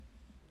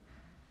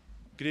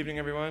Good evening,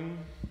 everyone.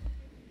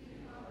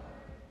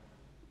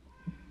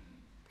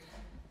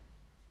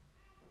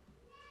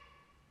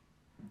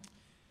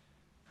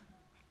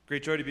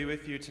 Great joy to be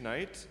with you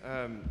tonight.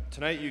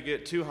 Tonight you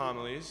get two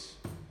homilies,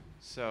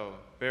 so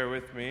bear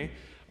with me.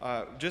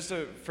 Just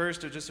a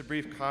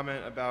brief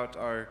comment about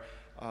our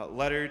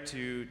letter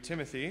to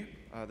Timothy,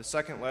 the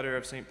second letter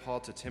of St. Paul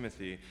to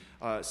Timothy.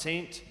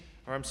 2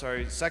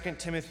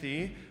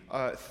 Timothy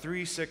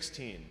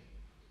 3:16.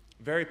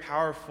 Very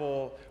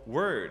powerful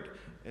word,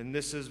 and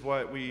this is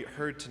what we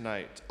heard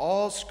tonight.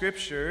 All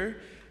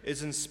Scripture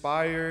is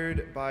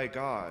inspired by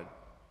God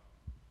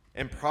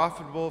and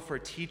profitable for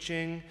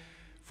teaching,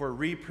 for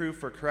reproof,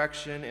 for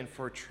correction, and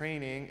for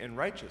training in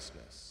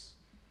righteousness.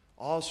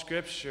 All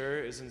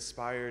Scripture is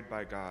inspired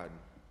by God.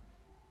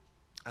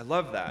 I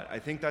love that. I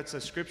think that's a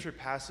Scripture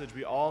passage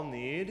we all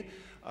need,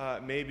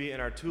 maybe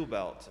in our tool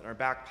belt, in our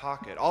back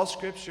pocket. All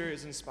Scripture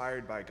is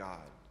inspired by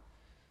God.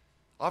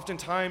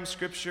 Oftentimes,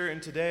 Scripture in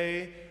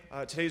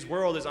today's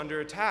world is under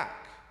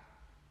attack.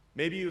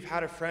 Maybe you've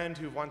had a friend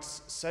who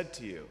once said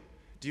to you,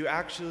 "Do you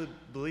actually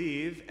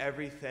believe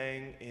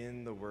everything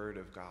in the Word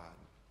of God?"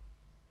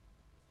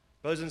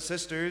 Brothers and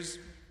sisters,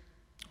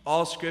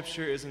 all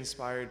Scripture is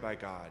inspired by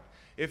God.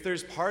 If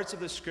there's parts of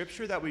the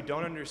Scripture that we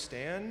don't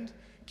understand,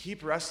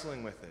 keep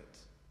wrestling with it.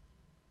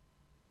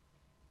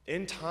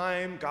 In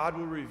time, God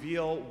will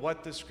reveal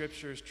what the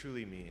Scriptures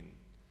truly mean.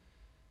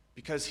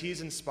 Because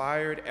He's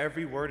inspired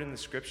every word in the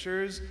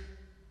Scriptures,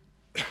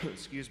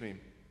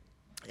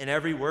 and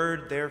every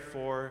word,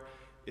 therefore,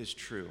 is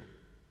true.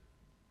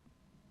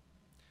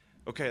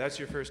 Okay, that's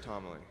your first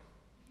homily.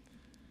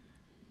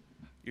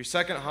 Your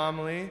second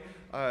homily,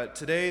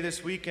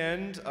 this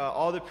weekend,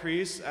 all the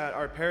priests at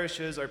our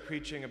parishes are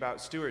preaching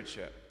about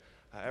stewardship.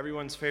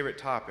 Everyone's favorite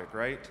topic,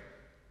 right?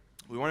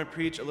 We want to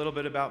preach a little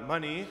bit about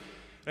money.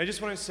 And I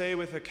just want to say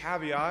with a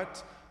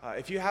caveat,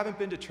 if you haven't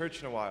been to church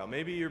in a while,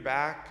 maybe you're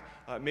back,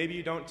 maybe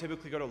you don't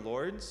typically go to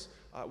Lord's,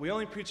 we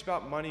only preach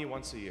about money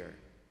once a year.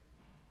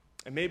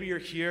 And maybe you're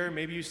here,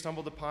 maybe you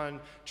stumbled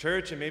upon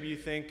church, and maybe you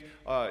think,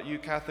 you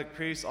Catholic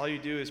priests, all you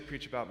do is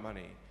preach about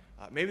money.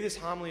 Maybe this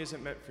homily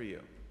isn't meant for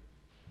you.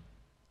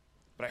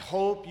 But I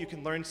hope you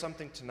can learn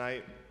something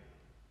tonight.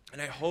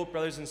 And I hope,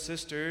 brothers and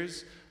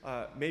sisters,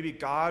 maybe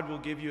God will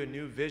give you a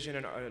new vision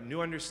and a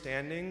new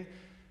understanding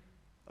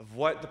of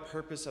what the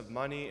purpose of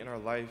money in our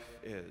life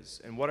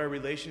is and what our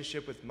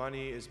relationship with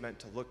money is meant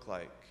to look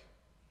like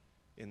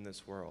in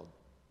this world.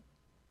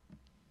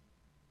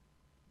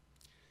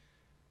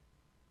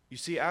 You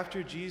see,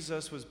 after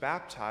Jesus was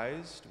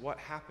baptized, what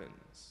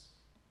happens?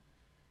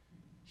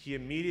 He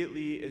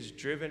immediately is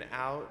driven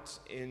out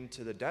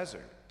into the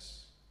desert,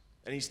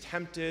 and he's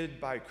tempted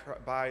by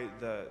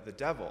the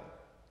devil.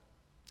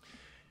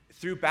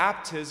 Through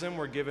baptism,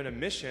 we're given a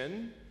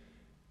mission,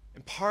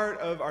 and part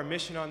of our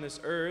mission on this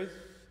earth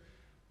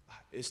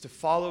is to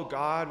follow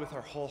God with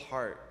our whole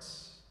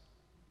hearts.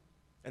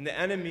 And the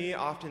enemy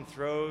often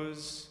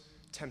throws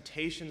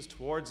temptations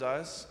towards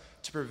us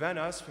to prevent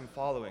us from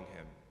following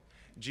him.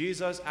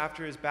 Jesus,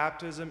 after his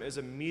baptism, is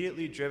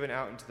immediately driven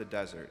out into the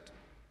desert.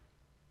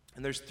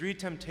 And there's 3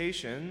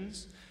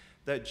 temptations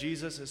that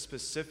Jesus is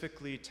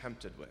specifically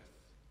tempted with.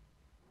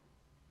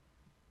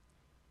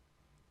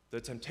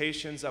 The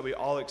temptations that we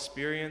all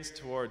experience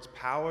towards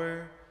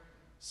power,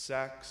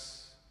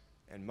 sex,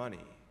 and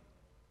money.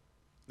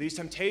 These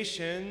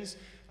temptations,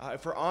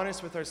 if we're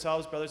honest with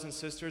ourselves, brothers and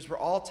sisters, we're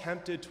all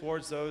tempted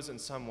towards those in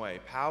some way.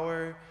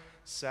 Power,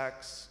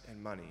 sex,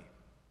 and money.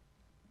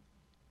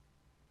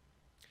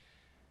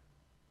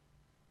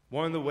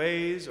 One of the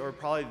ways, or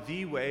probably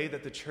the way,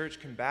 that the church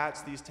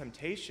combats these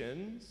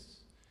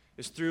temptations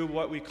is through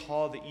what we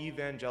call the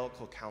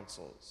evangelical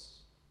councils.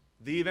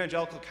 The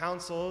evangelical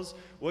councils,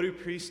 what do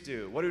priests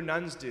do? What do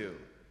nuns do?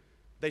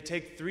 They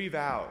take 3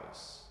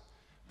 vows: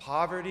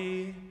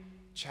 poverty,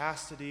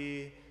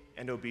 chastity,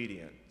 and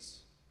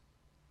obedience.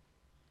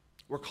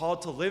 We're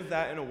called to live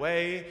that in a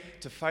way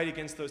to fight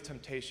against those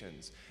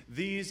temptations.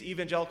 These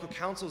evangelical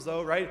councils,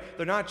 though, right,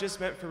 they're not just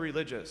meant for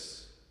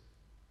religious.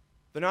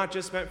 They're not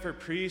just meant for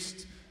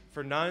priests,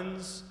 for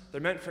nuns. They're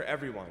meant for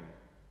everyone.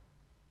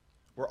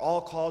 We're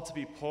all called to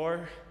be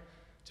poor,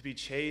 to be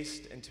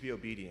chaste, and to be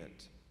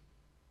obedient,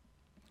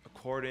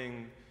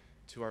 according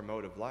to our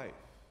mode of life,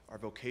 our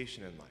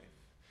vocation in life.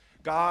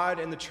 God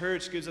and the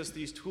church gives us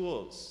these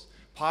tools: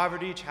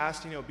 poverty,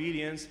 chastity, and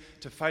obedience,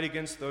 to fight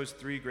against those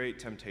 3 great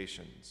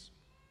temptations.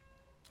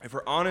 If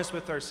we're honest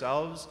with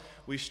ourselves,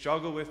 we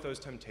struggle with those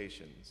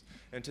temptations.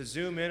 And to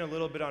zoom in a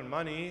little bit on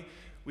money,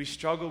 we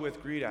struggle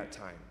with greed at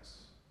times.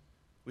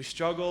 We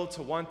struggle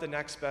to want the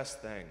next best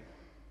thing.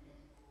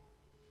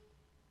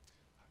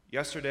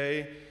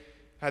 Yesterday,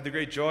 I had the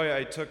great joy,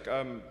 I took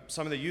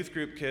some of the youth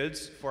group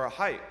kids for a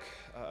hike,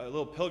 a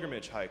little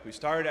pilgrimage hike. We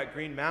started at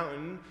Green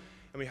Mountain,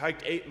 and we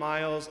hiked 8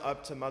 miles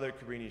up to Mother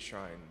Cabrini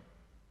Shrine.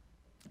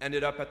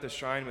 Ended up at the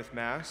shrine with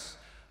Mass.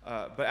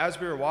 But as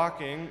we were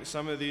walking,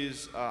 some of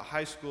these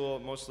high school,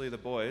 mostly the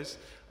boys,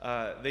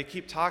 they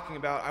keep talking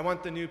about, I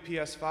want the new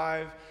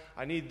PS5,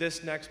 I need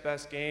this next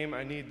best game,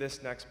 I need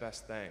this next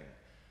best thing.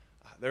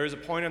 There is a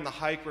point on the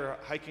hike, we're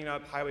hiking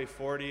up Highway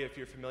 40, if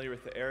you're familiar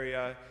with the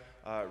area,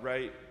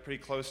 right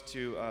pretty close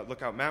to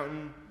Lookout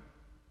Mountain.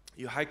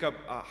 You hike up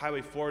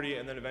Highway 40,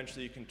 and then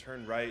eventually you can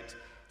turn right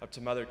up to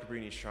Mother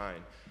Cabrini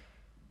Shrine.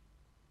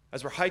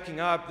 As we're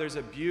hiking up, there's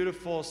a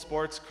beautiful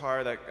sports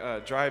car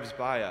that drives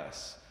by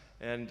us.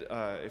 And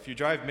if you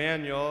drive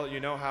manual,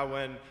 you know how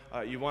when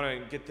you want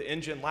to get the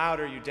engine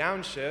louder, you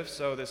downshift.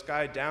 So this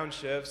guy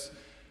downshifts,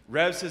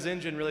 revs his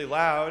engine really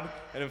loud,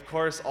 and of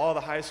course all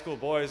the high school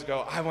boys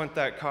go, I want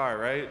that car,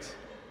 right?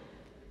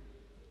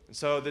 And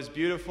so this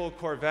beautiful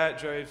Corvette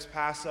drives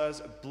past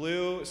us,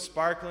 blue,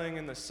 sparkling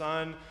in the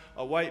sun,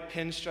 a white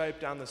pinstripe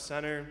down the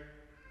center.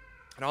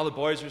 And all the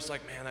boys are just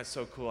like, man, that's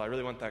so cool. I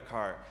really want that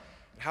car.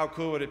 And how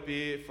cool would it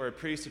be for a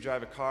priest to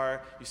drive a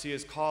car? You see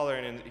his collar,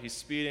 and he's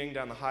speeding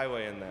down the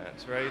highway in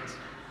that, right?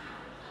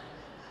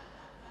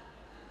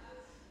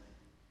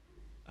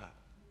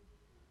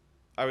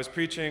 I was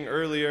preaching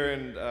earlier,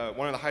 and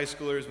one of the high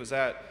schoolers was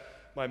at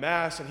my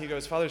mass, and he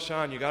goes, Father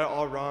Sean, you got it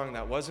all wrong.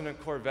 That wasn't a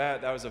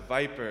Corvette. That was a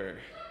Viper.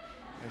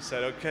 I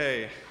said,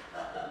 okay.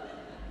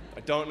 I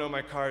don't know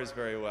my cars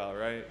very well,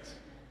 right?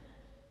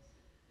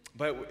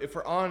 But if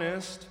we're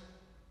honest,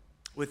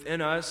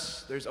 within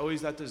us, there's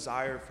always that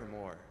desire for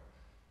more.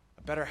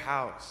 A better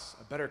house,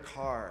 a better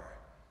car,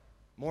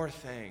 more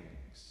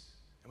things.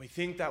 And we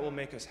think that will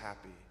make us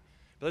happy.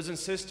 Brothers and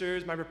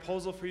sisters, my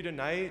proposal for you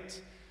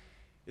tonight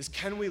is,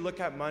 can we look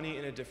at money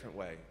in a different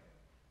way?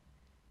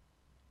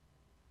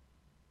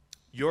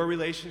 Your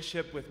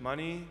relationship with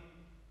money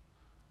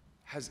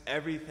has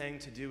everything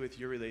to do with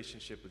your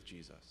relationship with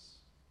Jesus.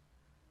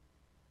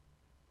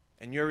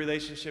 And your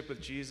relationship with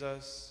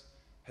Jesus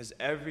has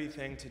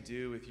everything to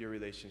do with your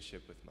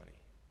relationship with money.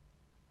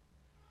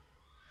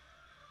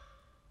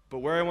 But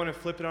where I want to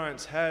flip it on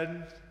its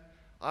head,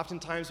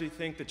 oftentimes we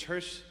think the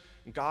church,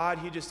 God,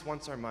 he just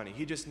wants our money.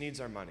 He just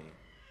needs our money.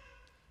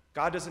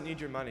 God doesn't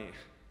need your money.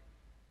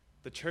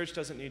 The church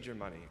doesn't need your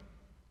money.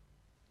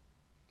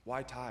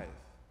 Why tithe?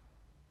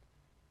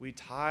 We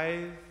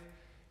tithe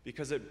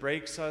because it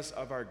breaks us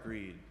of our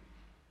greed.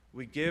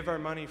 We give our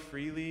money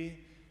freely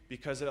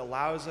because it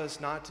allows us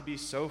not to be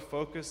so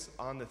focused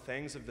on the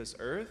things of this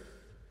earth,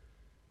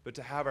 but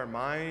to have our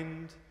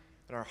mind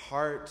and our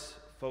heart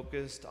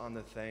focused on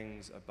the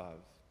things above.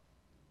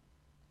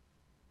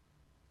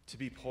 To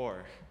be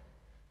poor,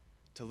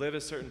 to live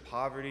a certain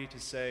poverty, to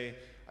say,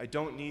 I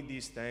don't need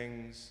these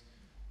things.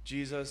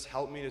 Jesus,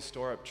 help me to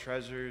store up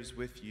treasures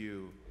with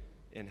you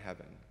in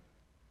heaven.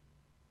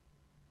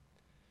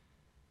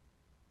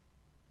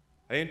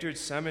 I entered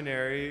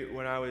seminary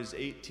when I was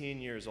 18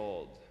 years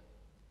old.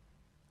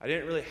 I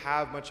didn't really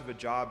have much of a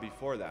job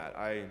before that.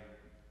 I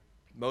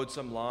mowed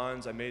some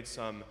lawns, I made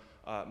some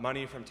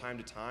money from time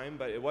to time,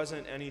 but it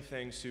wasn't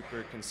anything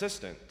super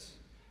consistent.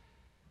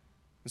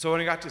 And so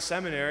when I got to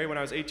seminary, when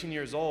I was 18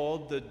 years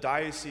old, the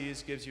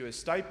diocese gives you a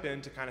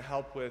stipend to kind of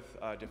help with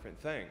different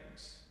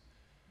things.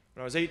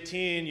 When I was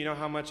 18, you know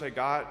how much I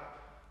got?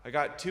 I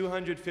got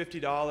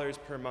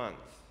 $250 per month.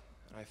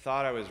 And I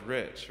thought I was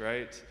rich,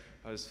 right?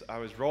 I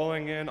was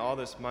rolling in all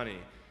this money.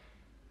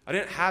 I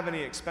didn't have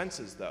any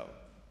expenses, though.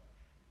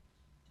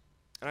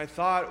 And I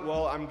thought,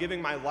 well, I'm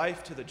giving my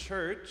life to the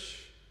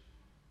church.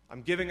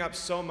 I'm giving up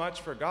so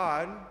much for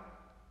God.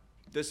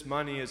 This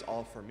money is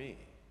all for me.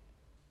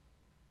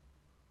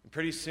 And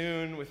pretty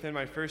soon, within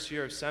my first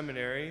year of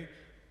seminary,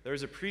 there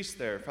was a priest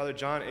there, Father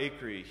John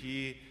Akery.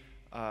 He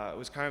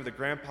was kind of the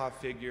grandpa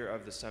figure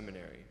of the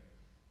seminary.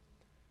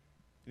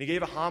 And he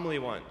gave a homily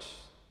once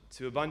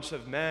to a bunch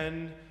of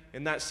men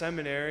in that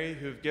seminary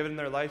who've given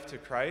their life to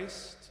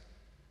Christ.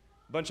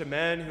 A bunch of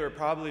men who are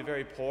probably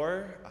very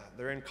poor.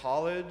 They're in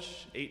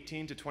college,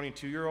 18 to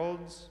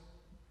 22-year-olds.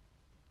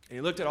 And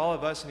he looked at all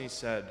of us and he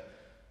said,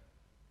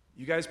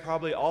 you guys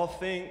probably all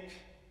think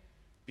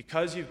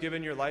because you've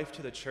given your life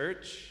to the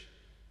church,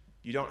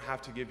 you don't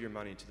have to give your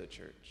money to the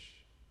church.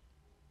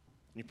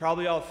 And you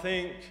probably all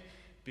think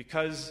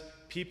because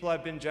people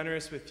have been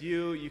generous with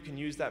you, you can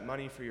use that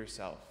money for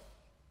yourself.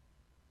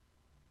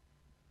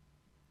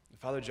 And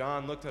Father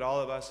John looked at all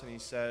of us and he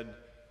said,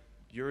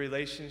 your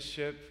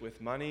relationship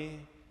with money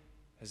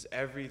has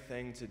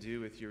everything to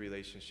do with your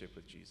relationship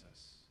with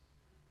Jesus.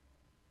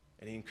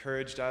 And he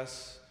encouraged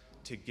us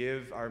to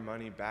give our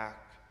money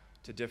back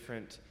to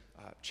different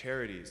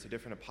charities, to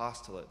different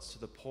apostolates, to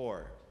the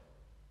poor,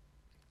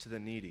 to the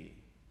needy.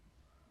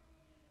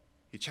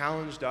 He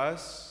challenged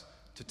us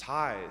to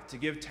tithe, to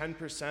give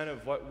 10%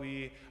 of what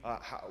we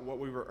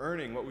were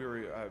earning, what we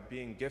were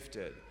being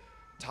gifted.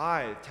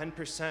 Tithe,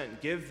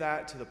 10%, give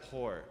that to the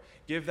poor.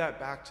 Give that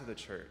back to the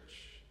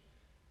church.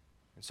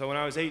 And so when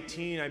I was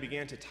 18, I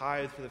began to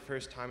tithe for the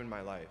first time in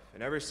my life.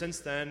 And ever since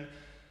then,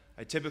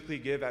 I typically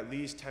give at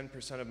least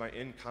 10% of my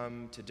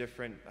income to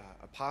different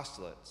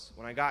apostolates.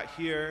 When I got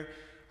here,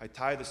 I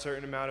tithe a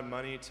certain amount of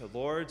money to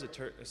Lourdes,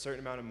 a certain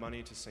amount of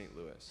money to St.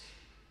 Louis.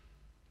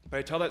 But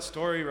I tell that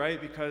story,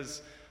 right,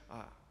 because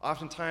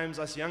oftentimes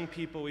us young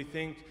people, we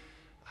think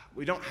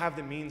we don't have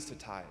the means to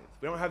tithe.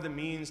 We don't have the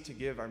means to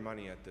give our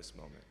money at this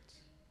moment.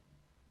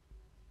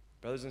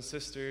 Brothers and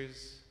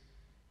sisters,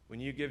 when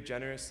you give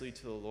generously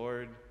to the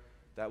Lord,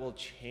 that will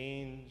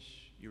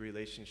change your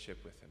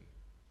relationship with him.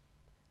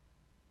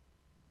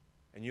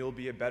 And you'll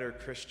be a better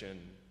Christian,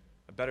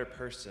 a better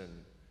person,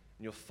 and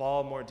you'll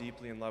fall more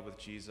deeply in love with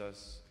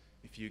Jesus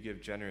if you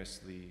give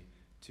generously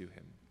to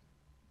him.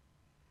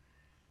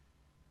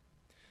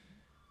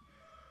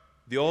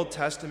 The Old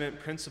Testament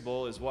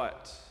principle is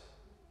what?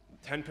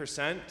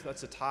 10%,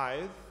 that's a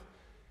tithe.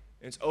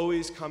 And it's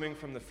always coming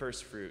from the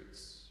first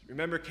fruits.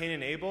 Remember Cain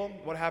and Abel?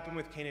 What happened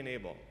with Cain and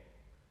Abel?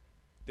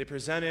 They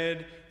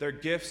presented their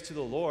gifts to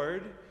the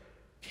Lord.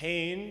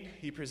 Cain,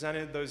 he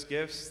presented those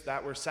gifts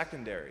that were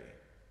secondary.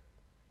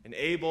 And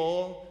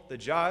Abel, the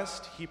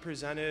just, he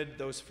presented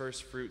those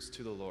first fruits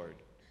to the Lord.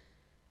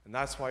 And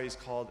that's why he's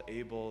called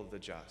Abel the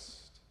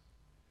just.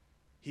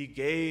 He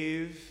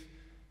gave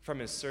from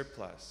his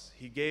surplus.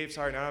 He gave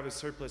out of his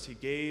surplus, he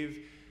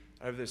gave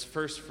out of his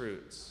first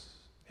fruits,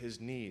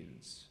 his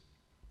needs.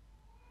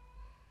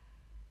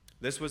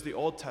 This was the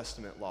Old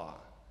Testament law.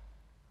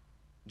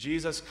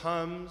 Jesus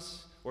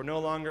comes, we're no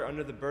longer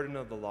under the burden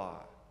of the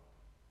law.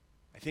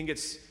 I think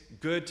it's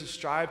good to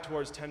strive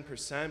towards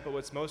 10%, but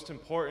what's most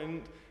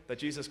important that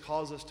Jesus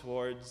calls us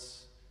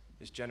towards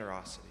is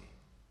generosity.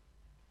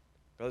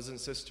 Brothers and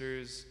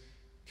sisters,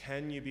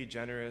 can you be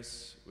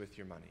generous with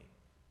your money?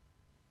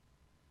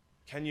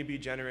 Can you be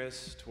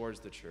generous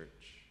towards the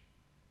church?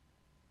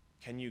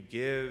 Can you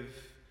give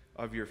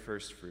of your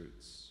first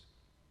fruits?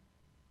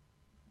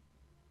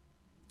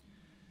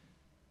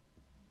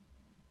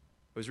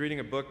 I was reading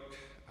a book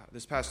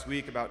this past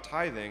week about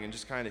tithing and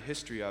just kind of the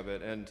history of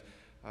it, and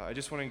I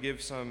just want to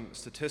give some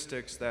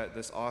statistics that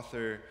this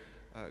author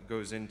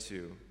goes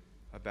into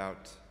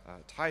about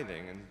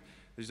tithing. And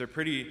these are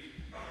pretty,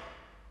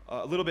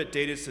 a little bit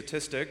dated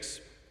statistics,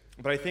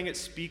 but I think it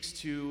speaks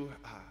to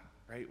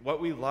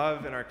what we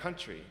love in our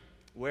country.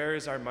 Where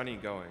is our money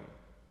going?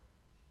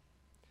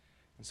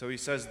 And so he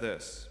says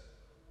this.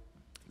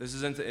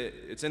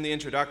 It's in the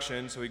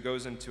introduction, so he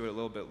goes into it a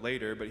little bit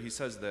later, but he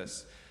says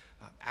this.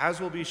 As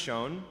will be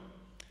shown,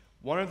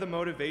 one of the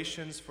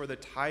motivations for the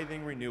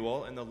tithing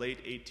renewal in the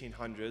late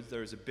 1800s,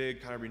 there was a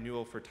big kind of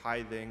renewal for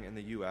tithing in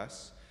the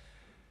U.S.,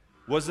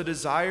 was the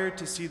desire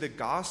to see the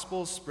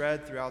gospel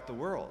spread throughout the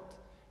world.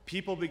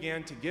 People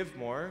began to give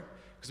more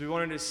because we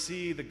wanted to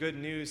see the good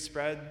news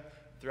spread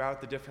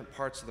throughout the different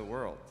parts of the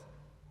world.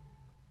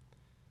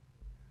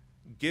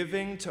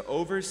 Giving to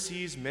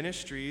overseas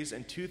ministries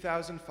in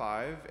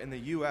 2005 in the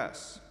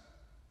U.S.,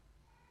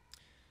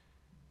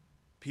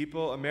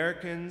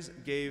 Americans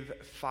gave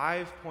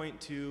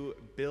 $5.2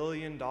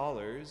 billion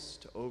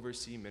to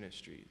overseas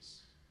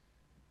ministries.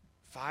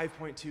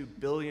 $5.2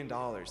 billion.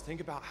 Think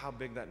about how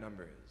big that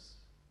number is.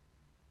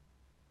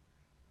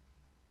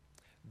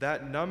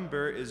 That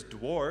number is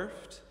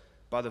dwarfed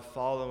by the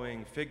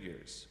following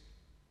figures.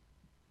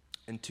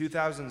 In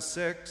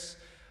 2006,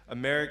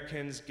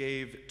 Americans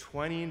gave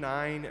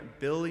 $29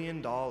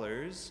 billion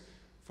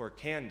for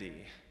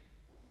candy.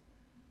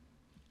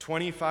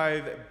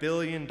 $25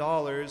 billion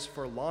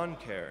for lawn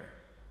care,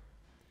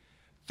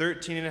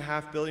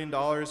 $13.5 billion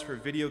for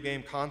video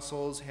game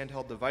consoles,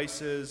 handheld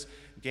devices,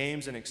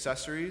 games, and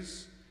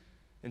accessories.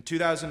 In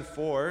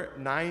 2004,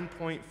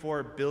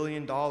 $9.4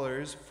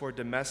 billion for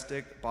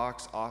domestic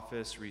box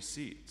office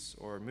receipts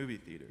or movie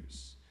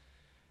theaters.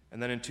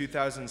 And then in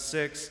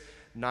 2006,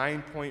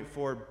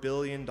 $9.4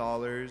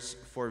 billion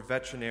for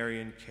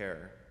veterinarian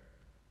care.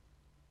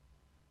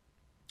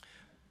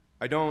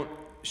 I don't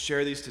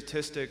share these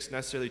statistics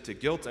necessarily to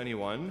guilt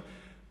anyone,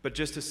 but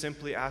just to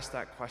simply ask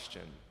that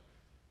question.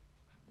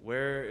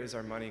 Where is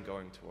our money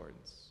going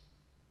towards?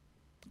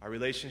 Our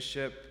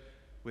relationship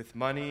with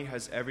money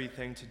has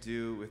everything to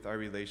do with our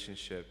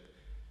relationship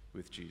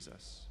with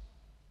Jesus.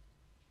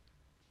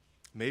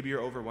 Maybe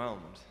you're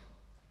overwhelmed,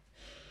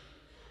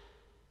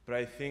 but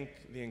I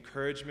think the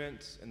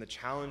encouragement and the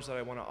challenge that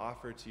I want to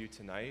offer to you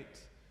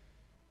tonight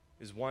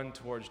is one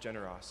towards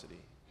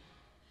generosity.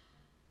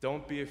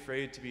 Don't be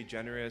afraid to be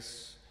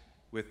generous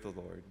with the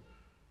Lord.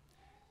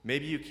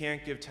 Maybe you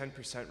can't give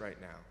 10% right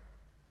now.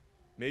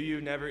 Maybe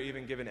you've never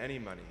even given any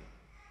money.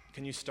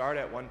 Can you start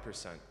at 1%?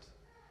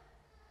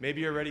 Maybe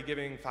you're already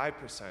giving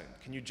 5%.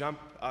 Can you jump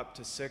up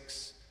to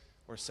 6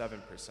 or 7%?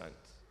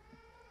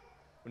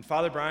 When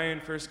Father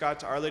Brian first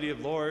got to Our Lady of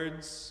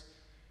Lourdes,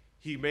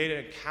 he made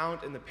an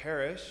account in the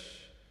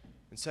parish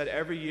and said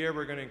every year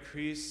we're going to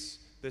increase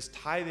this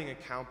tithing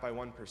account by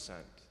 1%.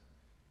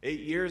 8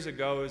 years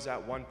ago, it was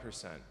at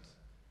 1%.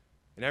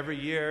 And every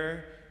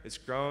year, it's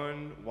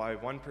grown by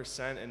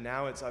 1%, and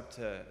now it's up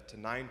to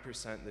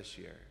 9% this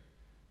year.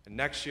 And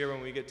next year, when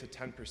we get to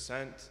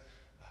 10%,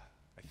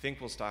 I think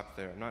we'll stop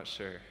there. I'm not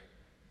sure.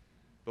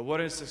 But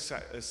what is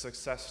a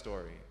success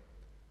story?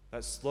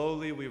 That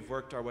slowly we've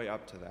worked our way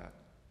up to that.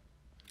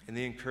 And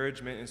the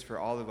encouragement is for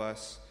all of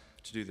us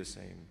to do the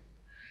same.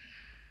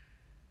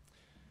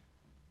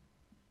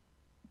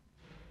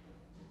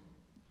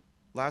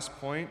 Last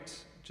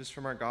point, just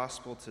from our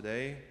gospel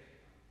today.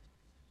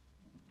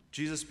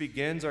 Jesus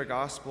begins our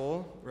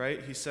gospel,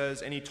 right? He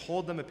says, and he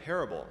told them a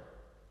parable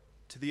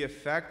to the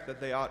effect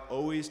that they ought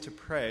always to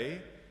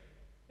pray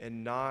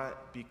and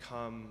not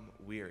become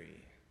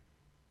weary.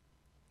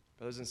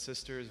 Brothers and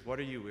sisters, what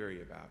are you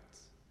weary about?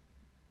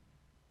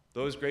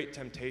 Those great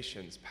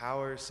temptations,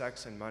 power,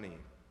 sex, and money,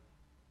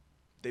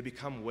 they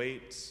become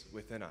weights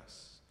within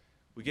us.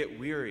 We get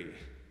weary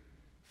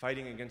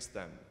fighting against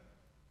them.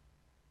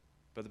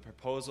 But the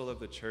proposal of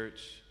the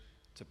church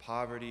to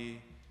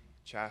poverty,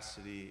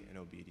 chastity, and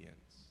obedience,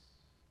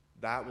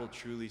 that will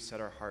truly set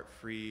our heart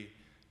free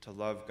to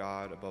love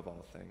God above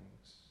all things.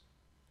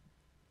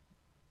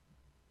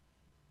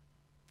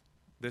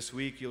 This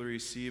week, you'll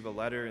receive a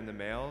letter in the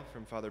mail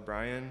from Father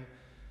Brian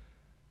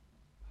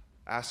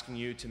asking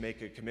you to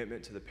make a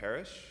commitment to the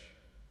parish.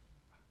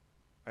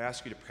 I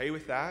ask you to pray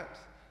with that,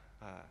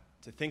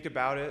 to think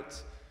about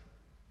it,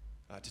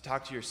 to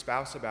talk to your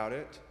spouse about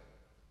it,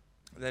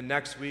 and then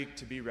next week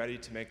to be ready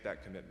to make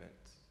that commitment.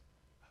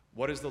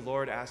 What is the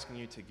Lord asking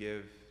you to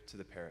give to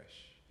the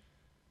parish?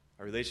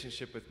 Our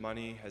relationship with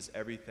money has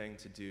everything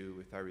to do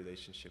with our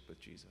relationship with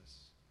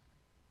Jesus.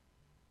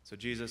 So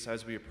Jesus,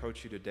 as we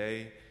approach you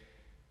today,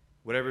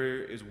 whatever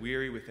is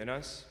weary within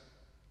us,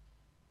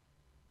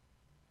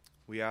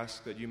 we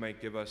ask that you might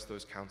give us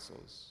those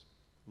counsels.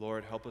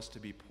 Lord, help us to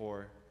be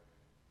poor,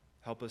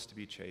 help us to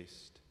be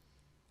chaste,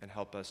 and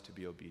help us to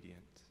be obedient.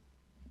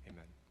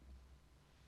 Amen.